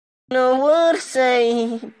Know what to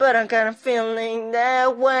say, but I'm kinda feeling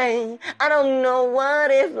that way. I don't know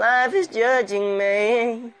what if life is judging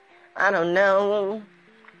me. I don't know.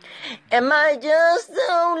 Am I just the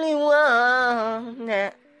only one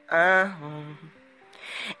that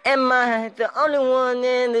am I the only one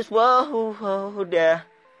in this world?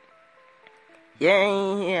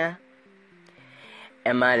 Yeah.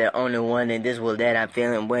 Am I the only one in this world that I'm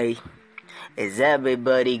feeling way? Is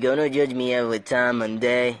everybody gonna judge me every time and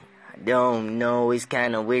day? I don't know, it's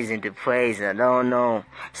kinda weird to praise, I don't know.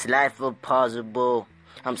 Is life impossible?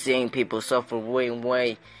 I'm seeing people suffering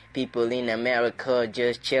way. People in America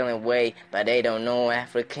just chilling way, but they don't know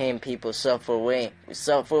African people suffering. We're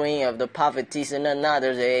suffering of the poverties in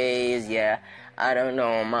another days, yeah. I don't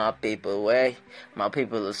know my people way. My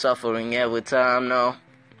people are suffering every time, no.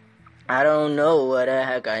 I don't know what the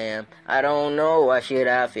heck I am. I don't know what should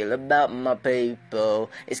I feel about my people.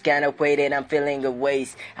 It's kind of way that I'm feeling a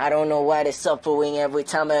waste. I don't know why they're suffering every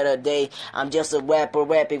time of the day. I'm just a rapper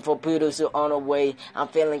rapping for producer on the way. I'm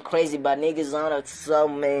feeling crazy by niggas on the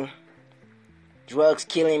sub me. Drugs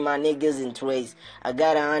killing my niggas in trays. I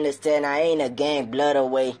gotta understand I ain't a gang blood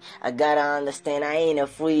away. I gotta understand I ain't a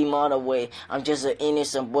free mother way. I'm just an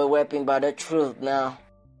innocent boy rapping by the truth now.